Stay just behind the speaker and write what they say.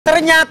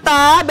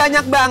Ternyata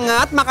banyak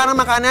banget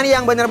makanan-makanan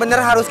yang bener-bener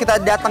harus kita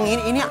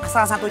datengin. Ini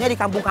salah satunya di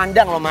Kampung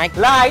Kandang loh, Mike.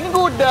 Lah, ini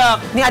gudeg.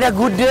 Ini ada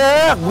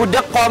gudeg,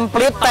 gudeg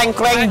komplit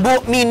tengkleng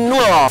Bu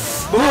Minul.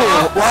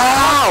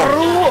 Wow.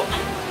 Seru.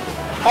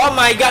 Oh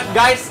my god,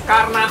 guys,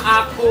 karena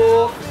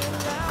aku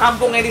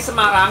kampungnya di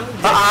Semarang,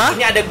 jadi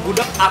ini ada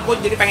gudeg, aku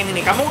jadi pengen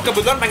ini. Kamu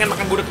kebetulan pengen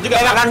makan gudeg juga?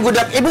 Makan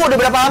gudeg. Ibu udah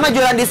berapa lama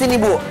jualan di sini,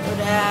 Bu?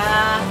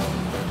 Udah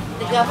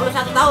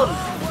 31 tahun.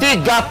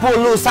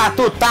 31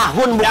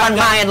 tahun, bukan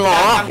main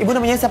loh. Ibu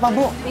namanya siapa,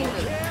 Bu?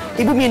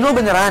 Ibu Minul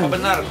beneran? Oh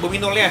bener, Bu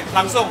Minulnya,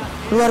 langsung.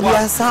 Luar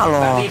biasa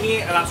loh. Nanti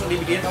ini langsung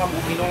dibikin sama Bu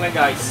Minulnya,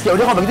 guys. Ya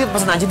udah kalau begitu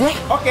pesen aja deh.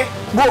 Oke.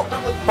 Bu,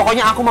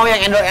 pokoknya aku mau yang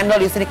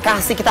endol-endol di sini.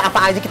 Kasih kita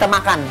apa aja kita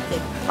makan.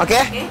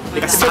 Oke?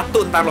 Dikasih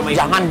satu ntar lo main.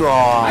 Jangan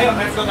dong. Ayo,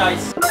 let's go,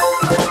 guys.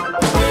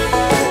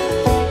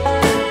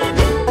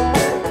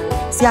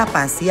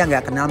 Siapa sih yang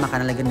nggak kenal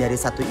makanan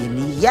legendaris satu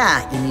ini?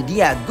 Ya, ini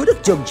dia gudeg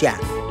Jogja.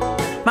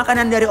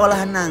 Makanan dari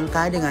olahan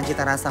nangka dengan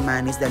cita rasa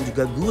manis dan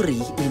juga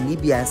gurih ini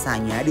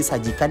biasanya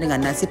disajikan dengan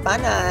nasi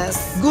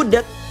panas,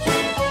 gudeg,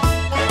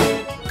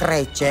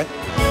 krecek,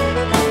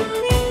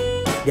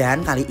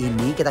 dan kali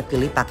ini kita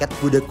pilih paket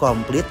gudeg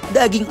komplit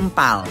daging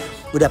empal.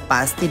 Udah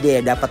pasti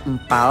deh dapat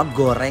empal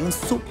goreng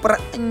super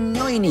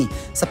enyoy nih.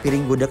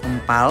 Sepiring gudeg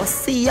empal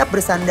siap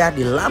bersandar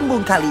di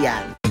lambung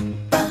kalian.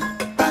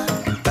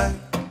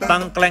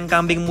 Tengkleng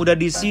kambing muda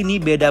di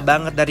sini beda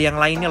banget dari yang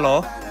lainnya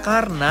loh,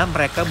 karena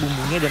mereka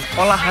bumbunya dan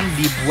olahan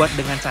dibuat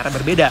dengan cara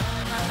berbeda.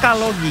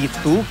 Kalau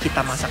gitu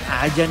kita masak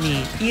aja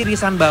nih,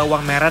 irisan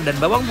bawang merah dan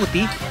bawang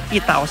putih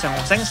kita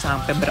oseng-oseng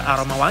sampai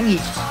beraroma wangi.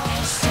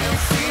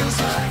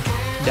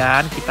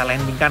 Dan kita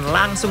landingkan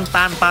langsung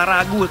tanpa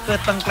ragu ke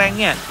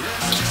tengklengnya.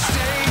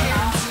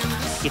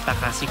 Kita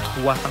kasih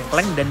kuah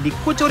tengkleng dan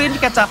dikucurin di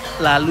kecap,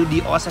 lalu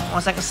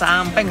dioseng-oseng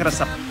sampai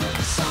ngeresep.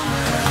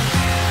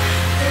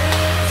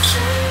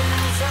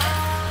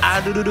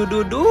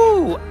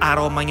 Aduh,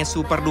 aromanya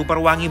super duper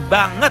wangi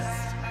banget.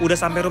 Udah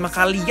sampai rumah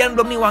kalian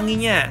belum nih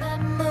wanginya?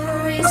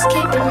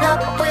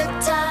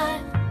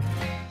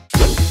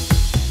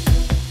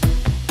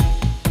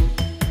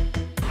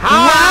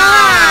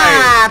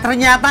 Wah,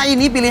 ternyata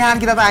ini pilihan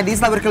kita tadi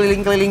setelah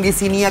berkeliling-keliling di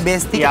sini ya,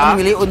 Besti. Kita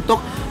memilih untuk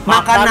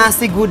makan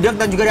nasi gudeg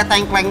dan juga ada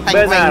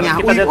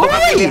tengkleng-tengklengnya. Kita ada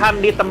tukar pilihan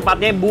di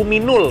tempatnya Bu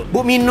Minul.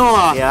 Bu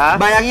Minul. Ya.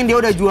 Bayangin dia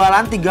udah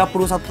jualan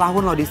 31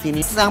 tahun loh di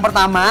sini. Yang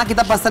pertama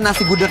kita pesen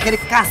nasi gudegnya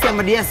dikasih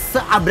sama dia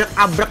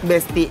seabrek-abrek,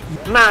 Besti.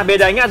 Nah,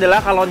 bedanya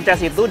adalah kalau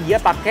Ces itu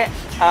dia pakai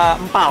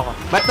empal.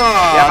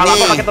 Betul. Ya, kalau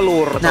aku pakai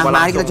telur. Nah,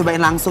 mari kita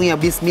cobain langsung ya.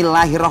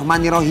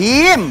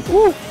 Bismillahirrohmanirrohim.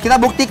 Kita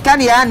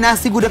buktikan ya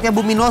nasi gudegnya Bu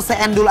Minul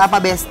seendul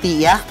apa,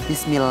 Besti ya.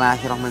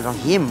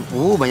 Bismillahirrohmanirrohim.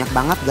 Banyak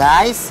banget,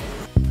 guys.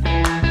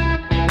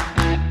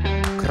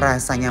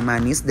 Rasanya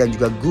manis dan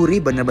juga gurih,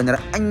 bener-bener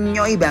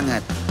enyoy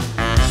banget.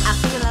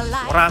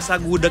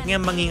 Rasa gudegnya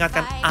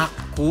mengingatkan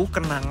aku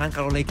kenangan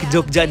kalau lagi ke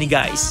Jogja nih,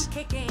 guys.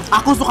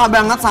 Aku suka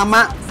banget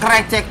sama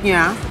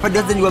kreceknya,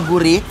 pedas dan juga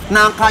gurih.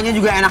 Nangkanya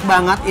juga enak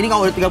banget. Ini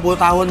kalau udah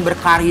 30 tahun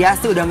berkarya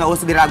sih udah nggak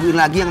usah diraguin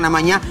lagi yang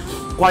namanya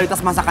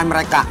kualitas masakan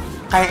mereka.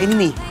 Kayak ini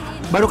nih,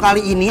 baru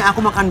kali ini aku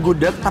makan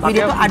gudeg, tapi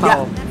dia tuh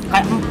ada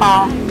kayak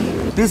empal.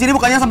 Di sini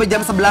bukannya sampai jam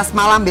 11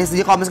 malam,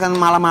 biasanya kalau misalkan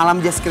malam-malam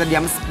just sekitar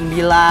jam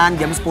 9,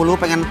 jam 10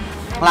 pengen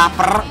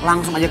lapar,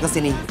 langsung aja ke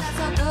sini.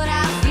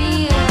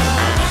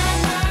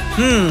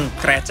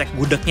 Krecek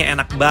gudegnya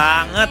enak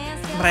banget.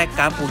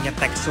 Mereka punya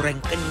tekstur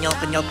yang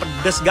kenyal-kenyal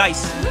pedes,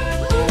 guys.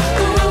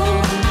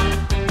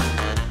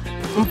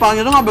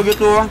 Empalnya tuh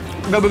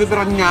nggak begitu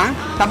renyah,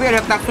 tapi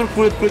ada tekstur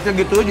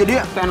kulit-kulitnya gitu,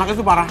 jadi enaknya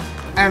tuh parah.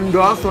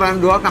 Endol,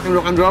 surendol, kaki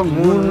endol,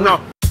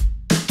 munak.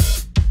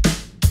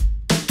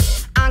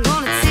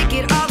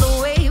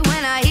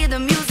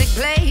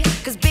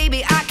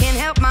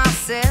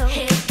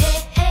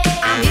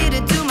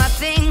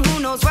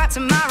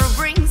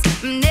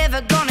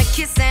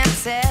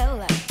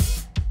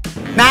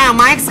 Nah,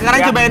 Mike,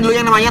 sekarang cobain dulu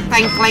yang namanya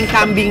tengkleng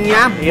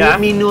kambingnya Bu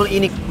Minul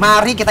ini.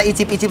 Mari kita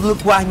icip-icip dulu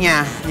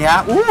kuahnya,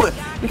 ya.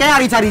 Ini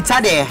kayak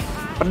rica-rica deh.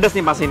 Pedes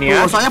nih pas ini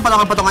ya. Soalnya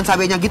potongan-potongan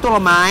cabenya gitu loh,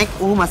 Mike.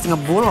 Masih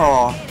ngebul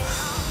loh.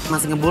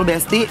 Masih ngebul,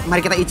 Besti.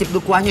 Mari kita icip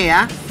dulu kuahnya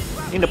ya.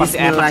 Ini udah pasti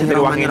enak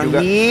dari wanginya juga.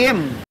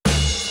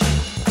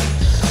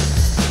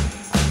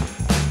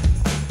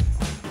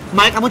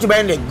 Mike, kamu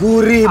cobain deh.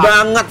 Gurih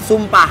banget,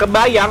 sumpah.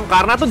 Kebayang,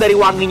 karena tuh dari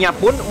wanginya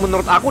pun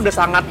menurut aku udah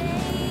sangat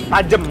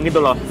tajam gitu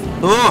loh.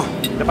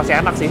 Tuh. Udah pasti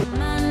enak sih.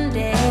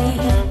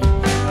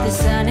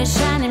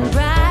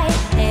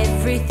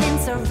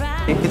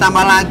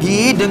 Ditambah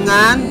lagi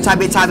dengan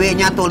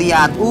cabai-cabainya tuh,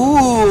 lihat.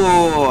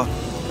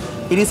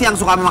 Ini sih yang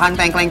suka makan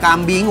tengkleng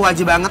kambing,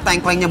 wajib banget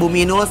tengklengnya Bu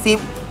Minul sih.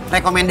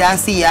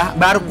 Rekomendasi ya.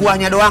 Baru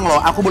kuahnya doang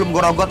loh. Aku belum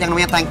gorogot yang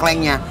namanya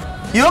tengklengnya.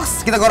 Yuk,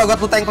 kita gorogot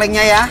tuh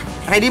tengklengnya ya.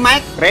 Ready,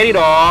 Mike? Ready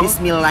dong.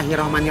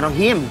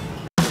 Bismillahirrahmanirrahim.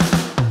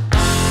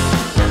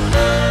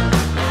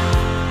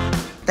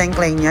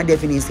 Tengklengnya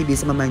definisi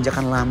bisa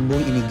memanjakan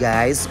lambung ini,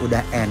 guys.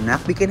 Udah enak,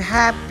 bikin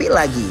happy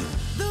lagi.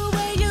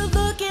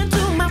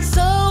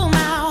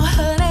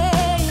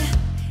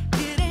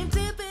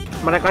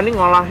 Mereka nih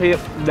ngolahi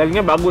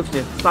dagingnya bagus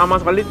nih. Sama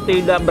sekali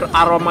tidak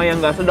beraroma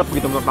yang nggak sedap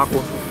gitu menurut aku.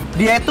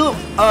 Dia itu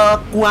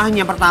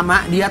kuahnya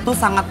pertama, dia tuh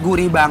sangat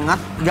gurih banget,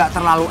 nggak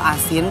terlalu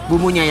asin.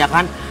 Bumbunya ya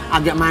kan,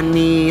 agak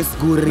manis,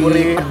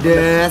 gurih,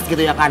 pedes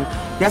gitu ya kan.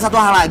 Dan satu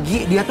hal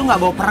lagi, dia tuh nggak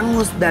bau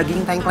perengus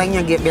daging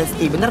tengklengnya,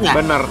 Besti. Bener nggak?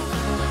 Bener.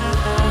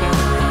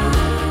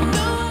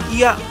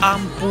 Ya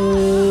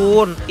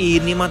ampun,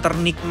 ini mah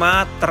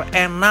ternikmat,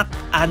 terenak,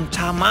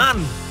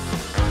 ancaman.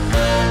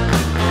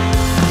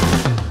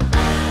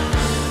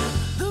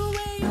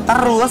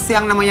 Terus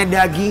yang namanya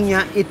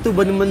dagingnya itu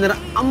bener-bener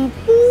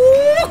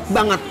empuk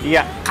banget.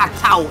 Iya.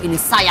 Kacau, ini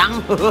sayang.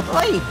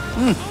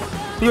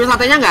 Juga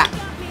satenya nggak?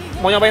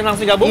 Mau nyobain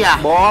langsung gabung? Iya.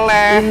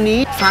 Boleh.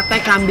 Ini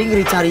sate kambing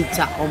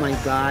rica-rica. Oh my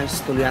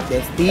gosh, tuh lihat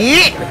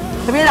Besti.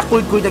 Tapi ada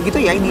kulit-kulitnya gitu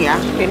ya ini ya.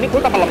 Ini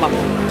kulit apa lemak?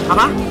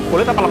 Apa?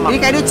 Kulit apa lemak? Ini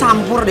kayaknya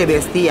campur deh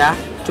Besti ya.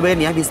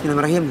 Cobain ya,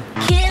 bismillahirrahmanirrahim.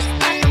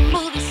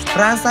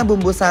 Rasa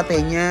bumbu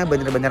satenya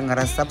bener-bener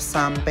ngeresep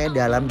sampai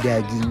dalam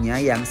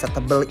dagingnya yang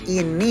setebel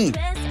ini.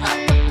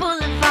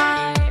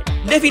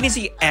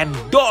 Definisi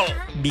endol,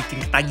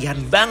 bikin ketagihan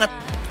banget.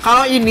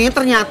 Kalau ini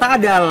ternyata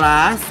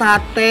adalah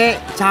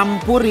sate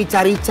campur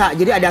rica-rica.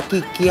 Jadi ada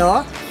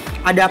kikil,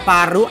 ada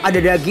paru, ada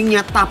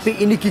dagingnya, tapi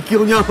ini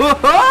kikilnya.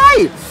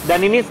 Hohoi!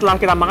 Dan ini setelah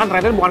kita makan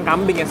ternyata bukan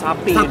kambing ya,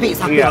 sapi. Sapi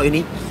Iya. loh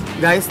ini.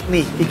 Guys,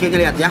 nih kikilnya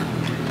lihat ya.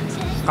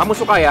 Kamu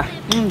suka ya?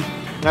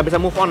 Nggak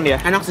bisa move on dia.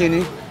 Enak sih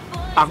ini.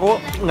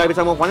 Aku nggak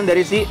bisa move on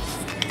dari si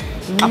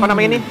apa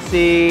namanya ini?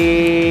 Si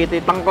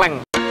tengkleng.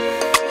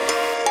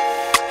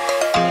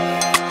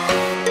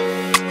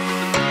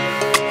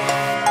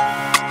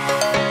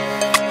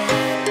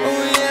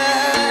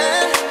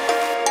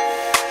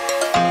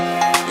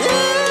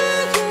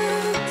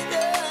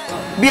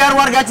 Biar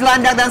warga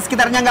Cilandak dan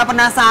sekitarnya nggak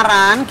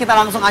penasaran, kita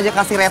langsung aja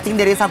kasih rating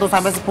dari 1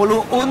 sampai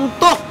 10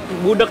 untuk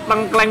Gudeg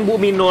tengkleng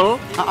Bu Minul.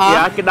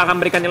 Ya, kita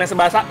akan berikan nilai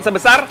sebesar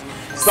 10.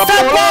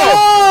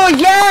 10.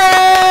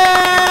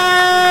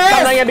 Yes!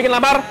 Tandanya bikin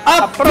lapar.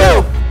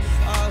 Approve.